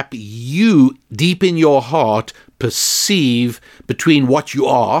gap you, deep in your heart, perceive between what you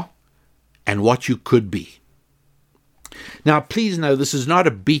are and what you could be. Now, please know this is not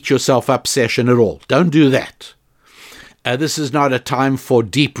a beat-yourself-up session at all. Don't do that. This is not a time for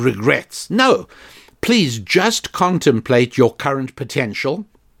deep regrets. No, please just contemplate your current potential.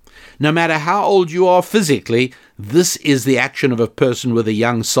 No matter how old you are physically, this is the action of a person with a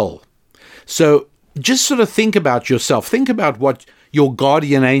young soul. So just sort of think about yourself. Think about what your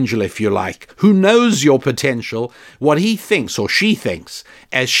guardian angel, if you like, who knows your potential, what he thinks or she thinks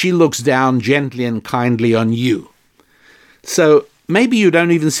as she looks down gently and kindly on you. So maybe you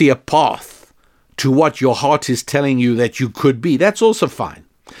don't even see a path to what your heart is telling you that you could be. That's also fine.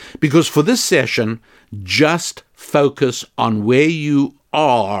 Because for this session, just focus on where you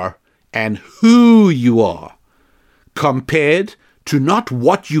are and who you are, compared to not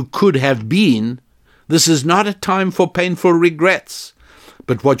what you could have been. This is not a time for painful regrets,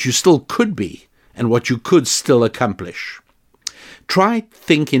 but what you still could be and what you could still accomplish. Try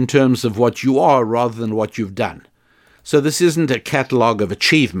think in terms of what you are rather than what you've done. So this isn't a catalogue of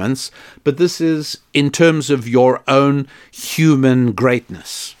achievements, but this is in terms of your own human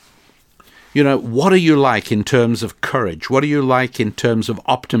greatness. What are you like in terms of courage? What are you like in terms of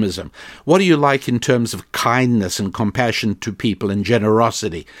optimism? What are you like in terms of kindness and compassion to people and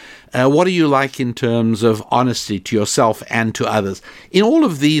generosity? What are you like in terms of honesty to yourself and to others? In all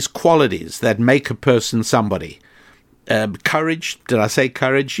of these qualities that make a person somebody. Courage, did I say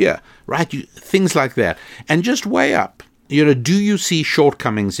courage? Yeah, right, things like that. And just weigh up, do you see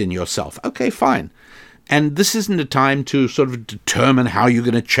shortcomings in yourself? Okay, fine. And this isn't a time to sort of determine how you're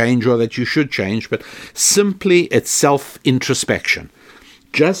going to change or that you should change, but simply it's self-introspection.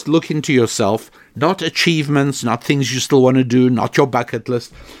 Just look into yourself, not achievements, not things you still want to do, not your bucket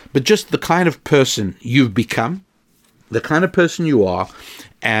list, but just the kind of person you've become, the kind of person you are,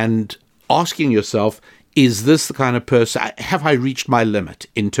 and asking yourself, is this the kind of person, have I reached my limit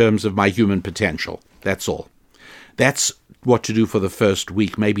in terms of my human potential? That's all. That's what to do for the first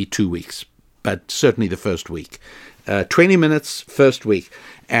week, maybe 2 weeks. But certainly the first week. 20 minutes, first week.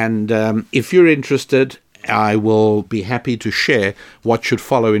 And if you're interested, I will be happy to share what should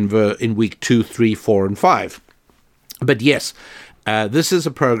follow in week 2, 3, 4, and 5. But yes, this is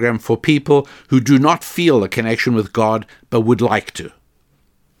a program for people who do not feel a connection with God, but would like to.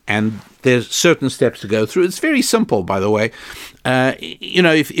 and there's certain steps to go through. It's very simple, by the way.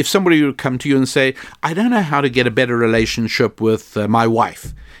 If somebody would come to you and say, I don't know how to get a better relationship with my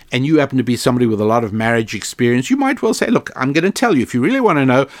wife, and you happen to be somebody with a lot of marriage experience, you might well say, look, I'm going to tell you. If you really want to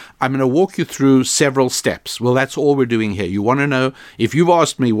know, I'm going to walk you through several steps. Well, that's all we're doing here. You want to know, if you've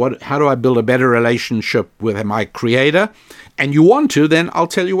asked me, how do I build a better relationship with my Creator, and you want to, then I'll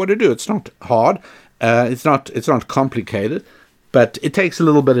tell you what to do. It's not hard. It's not complicated. But it takes a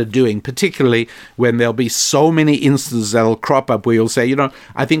little bit of doing, particularly when there'll be so many instances that'll crop up where you'll say,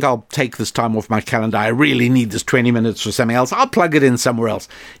 I think I'll take this time off my calendar. I really need this 20 minutes for something else. I'll plug it in somewhere else.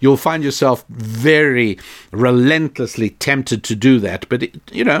 You'll find yourself very relentlessly tempted to do that. But,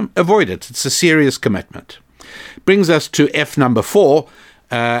 avoid it. It's a serious commitment. Brings us to F number 4,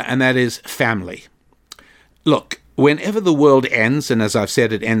 and that is family. Look. Whenever the world ends, and as I've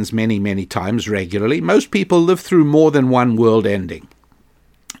said, it ends many, many times regularly, most people live through more than one world ending.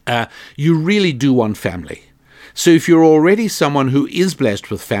 You really do want family. So if you're already someone who is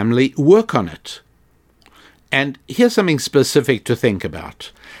blessed with family, work on it. And here's something specific to think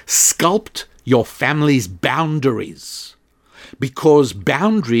about. Sculpt your family's boundaries, because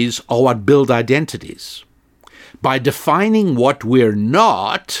boundaries are what build identities. By defining what we're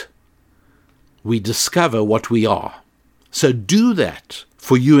not, we discover what we are. So do that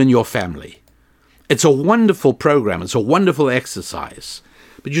for you and your family. It's a wonderful program. It's a wonderful exercise.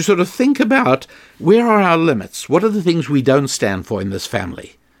 But you sort of think about, where are our limits? What are the things we don't stand for in this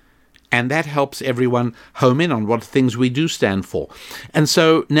family? And that helps everyone home in on what things we do stand for. And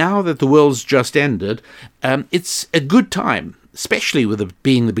so now that the world's just ended, it's a good time, especially with it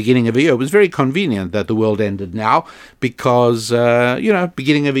being the beginning of a year. It was very convenient that the world ended now because,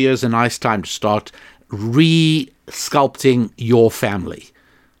 beginning of a year is a nice time to start re-sculpting your family.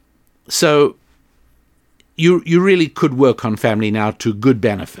 So you really could work on family now to good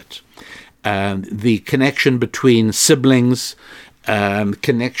benefit. The connection between siblings,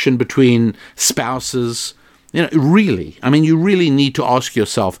 connection between spouses, you really need to ask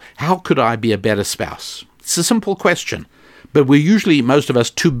yourself, how could I be a better spouse? It's a simple question. But we're usually, most of us,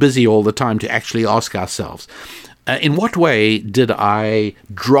 too busy all the time to actually ask ourselves, in what way did I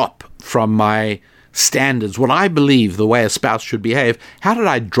drop from my standards, what I believe the way a spouse should behave, how did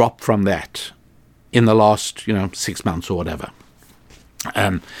I drop from that in the last, 6 months or whatever?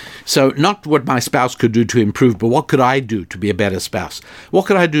 So not what my spouse could do to improve, but what could I do to be a better spouse? What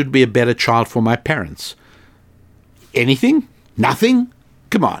could I do to be a better child for my parents? Anything? Nothing?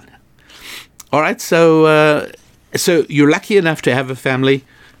 Come on. All right, so you're lucky enough to have a family.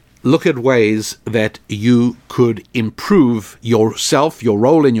 Look at ways that you could improve yourself, your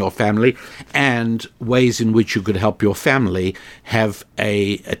role in your family, and ways in which you could help your family have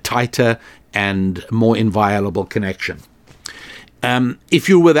a tighter and more inviolable connection. If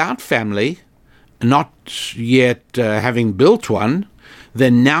you're without family, not yet having built one,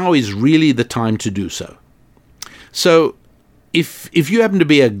 then now is really the time to do so. So if you happen to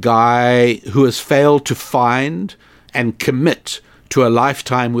be a guy who has failed to find and commit to a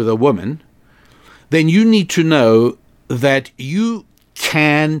lifetime with a woman, then you need to know that you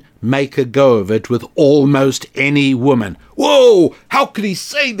can make a go of it with almost any woman. Whoa, how could he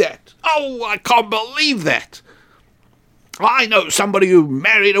say that? Oh, I can't believe that. I know somebody who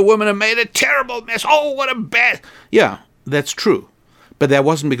married a woman and made a terrible mess. Oh, what a bad... Yeah, that's true. But that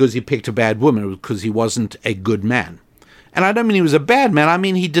wasn't because he picked a bad woman. It was because he wasn't a good man. And I don't mean he was a bad man. I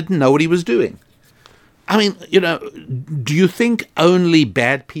mean he didn't know what he was doing. I mean, do you think only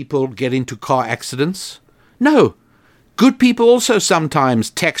bad people get into car accidents? No. Good people also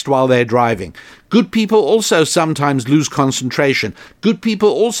sometimes text while they're driving. Good people also sometimes lose concentration. Good people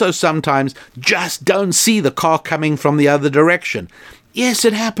also sometimes just don't see the car coming from the other direction. Yes,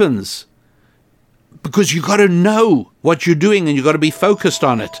 it happens. Because you've got to know what you're doing and you've got to be focused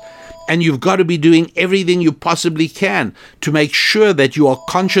on it. And you've got to be doing everything you possibly can to make sure that you are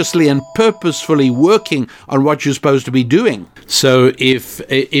consciously and purposefully working on what you're supposed to be doing. So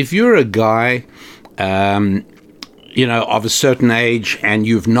if you're a guy, of a certain age and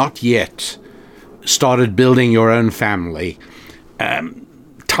you've not yet started building your own family,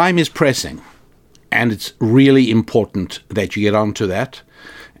 time is pressing. And it's really important that you get onto that.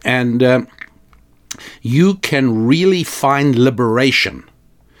 And you can really find liberation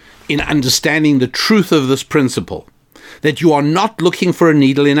in understanding the truth of this principle, that you are not looking for a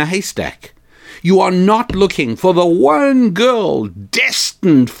needle in a haystack. You are not looking for the one girl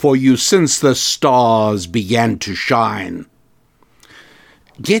destined for you since the stars began to shine.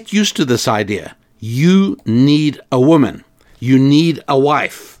 Get used to this idea. You need a woman. You need a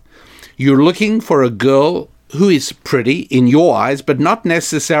wife. You're looking for a girl who is pretty in your eyes, but not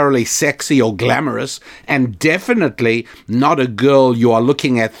necessarily sexy or glamorous, and definitely not a girl you are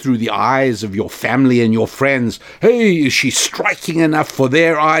looking at through the eyes of your family and your friends. Hey, is she striking enough for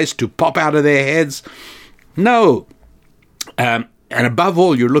their eyes to pop out of their heads? No. And above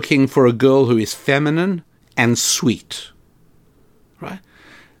all, you're looking for a girl who is feminine and sweet, right?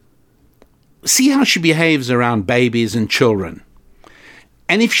 See how she behaves around babies and children.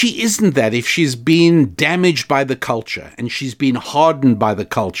 And if she isn't that, if she's been damaged by the culture and she's been hardened by the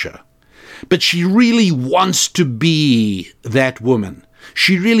culture, but she really wants to be that woman,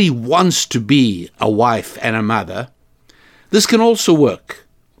 she really wants to be a wife and a mother, this can also work.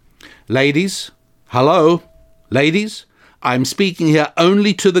 Ladies, hello, ladies, I'm speaking here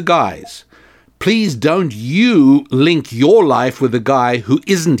only to the guys. Please don't you link your life with a guy who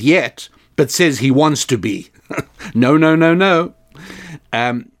isn't yet, but says he wants to be. No, no, no, no.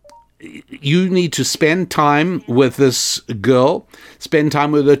 You need to spend time with this girl, spend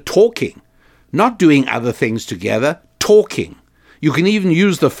time with her talking, not doing other things together, talking. You can even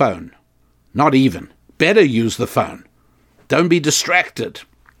use the phone. Not even. Better use the phone. Don't be distracted.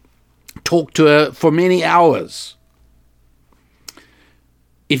 Talk to her for many hours.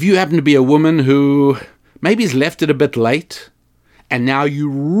 If you happen to be a woman who maybe has left it a bit late, and now you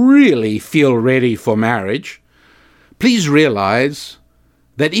really feel ready for marriage, please realize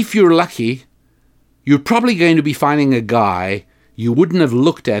that if you're lucky, you're probably going to be finding a guy you wouldn't have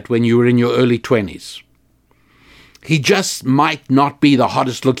looked at when you were in your early 20s. He just might not be the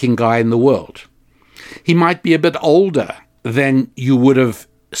hottest looking guy in the world. He might be a bit older than you would have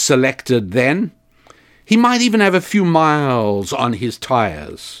selected then. He might even have a few miles on his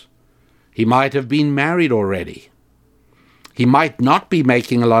tires. He might have been married already. He might not be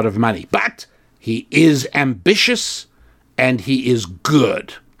making a lot of money, but he is ambitious and he is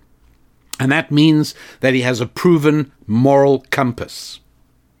good. And that means that he has a proven moral compass.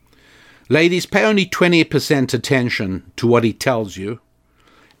 Ladies, pay only 20% attention to what he tells you,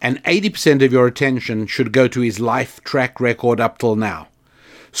 and 80% of your attention should go to his life track record up till now.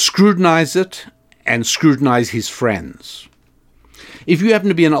 Scrutinize it and scrutinize his friends. If you happen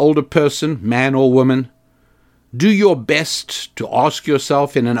to be an older person, man or woman, do your best to ask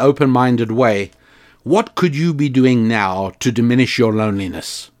yourself in an open-minded way, what could you be doing now to diminish your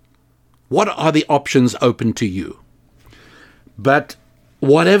loneliness? What are the options open to you? But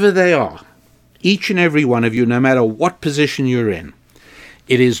whatever they are, each and every one of you, no matter what position you're in,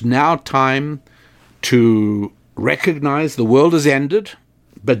 it is now time to recognize the world has ended,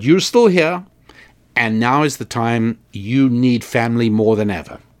 but you're still here, and now is the time you need family more than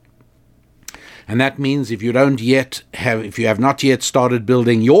ever. And that means if you have not yet started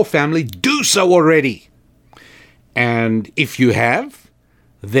building your family, do so already. And if you have,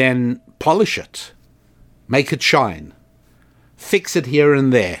 then polish it. Make it shine. Fix it here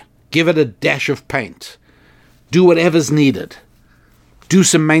and there. Give it a dash of paint. Do whatever's needed. Do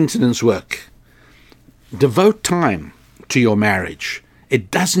some maintenance work. Devote time to your marriage. It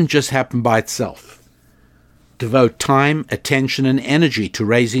doesn't just happen by itself. Devote time, attention, and energy to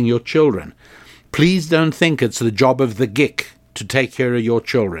raising your children. Please don't think it's the job of the GIC to take care of your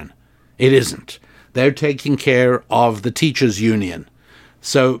children. It isn't. They're taking care of the teachers' union.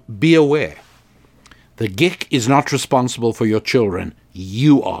 So be aware. The GIC is not responsible for your children.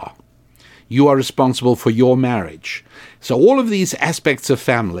 You are. You are responsible for your marriage. So all of these aspects of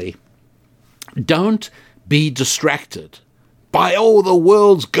family, don't be distracted by, oh, the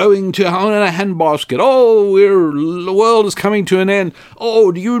world's going to hell in a handbasket. Oh, the world is coming to an end.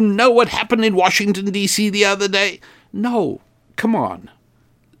 Oh, do you know what happened in Washington, D.C. the other day? No, come on.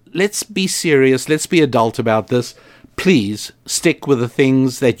 Let's be serious. Let's be adult about this. Please stick with the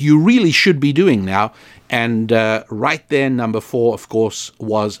things that you really should be doing now. And right there, number 4, of course,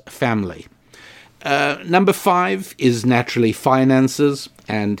 was family. Number 5 is naturally finances.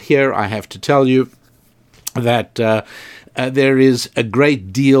 And here I have to tell you that there is a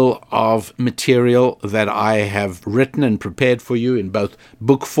great deal of material that I have written and prepared for you in both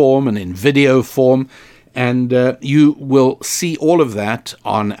book form and in video form. And you will see all of that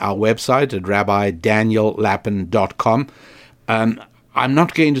on our website at rabbidaniellapin.com. I'm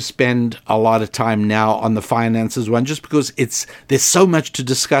not going to spend a lot of time now on the finances one, just because there's so much to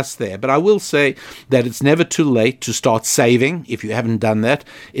discuss there. But I will say that it's never too late to start saving if you haven't done that.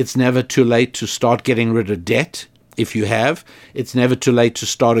 It's never too late to start getting rid of debt if you have. It's never too late to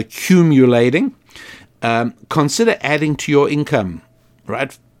start accumulating. Consider adding to your income,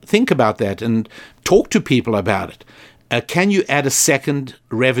 right? Think about that and talk to people about it. Can you add a second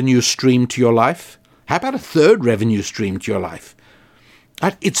revenue stream to your life? How about a third revenue stream to your life?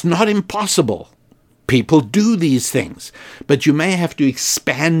 It's not impossible. people do these things, but you may have to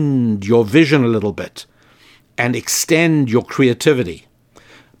expand your vision a little bit and extend your creativity.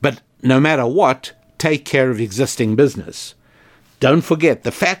 But no matter what, take care of existing business. Don't forget,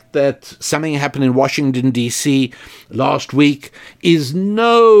 the fact that something happened in Washington, D.C. last week is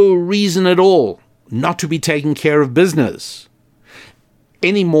no reason at all not to be taking care of business,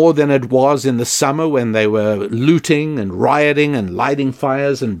 any more than it was in the summer when they were looting and rioting and lighting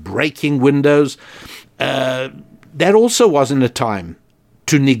fires and breaking windows. That also wasn't a time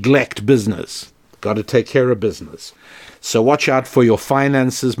to neglect business. Got to take care of business. So watch out for your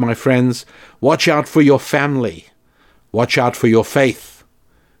finances, my friends. Watch out for your family. Watch out for your faith,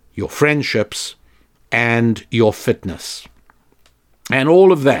 your friendships, and your fitness. And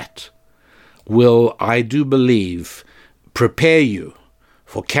all of that will, I do believe, prepare you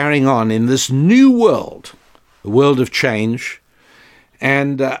for carrying on in this new world, the world of change.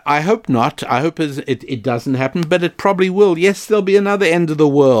 And I hope not. I hope it doesn't happen, but it probably will. Yes, there'll be another end of the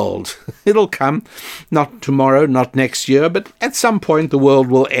world. It'll come, not tomorrow, not next year, but at some point the world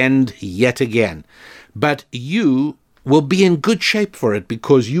will end yet again. But you will be in good shape for it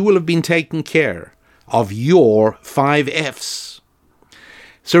because you will have been taking care of your 5 Fs.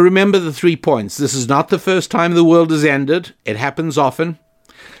 So remember the 3 points. This is not the first time the world has ended. It happens often.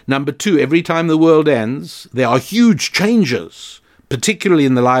 Number 2, every time the world ends, there are huge changes, particularly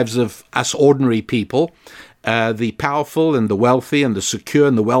in the lives of us ordinary people, the powerful and the wealthy and the secure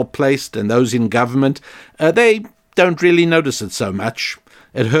and the well-placed and those in government. They don't really notice it so much.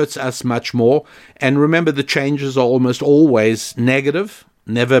 It hurts us much more. And remember, the changes are almost always negative,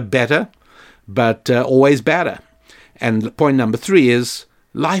 never better, but always better. And point number 3 is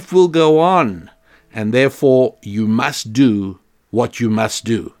life will go on, and therefore you must do what you must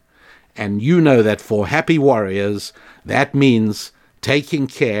do. And you know that for happy warriors, that means taking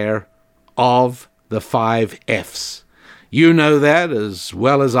care of the 5 Fs. You know that as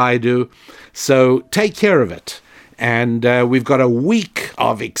well as I do. So take care of it. And we've got a week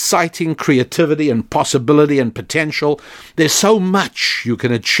of exciting creativity and possibility and potential. There's so much you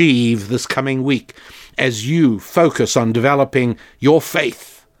can achieve this coming week as you focus on developing your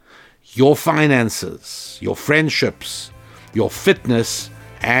faith, your finances, your friendships, your fitness,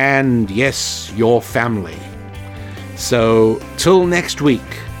 and yes, your family. So till next week,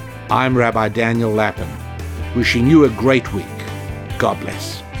 I'm Rabbi Daniel Lapin, wishing you a great week. God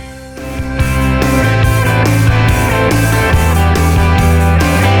bless.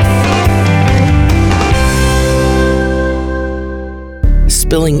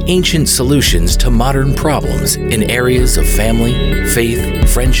 Spilling ancient solutions to modern problems in areas of family, faith,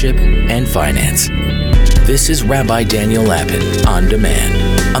 friendship, and finance. This is Rabbi Daniel Lapin on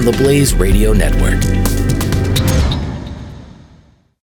demand on the Blaze Radio Network.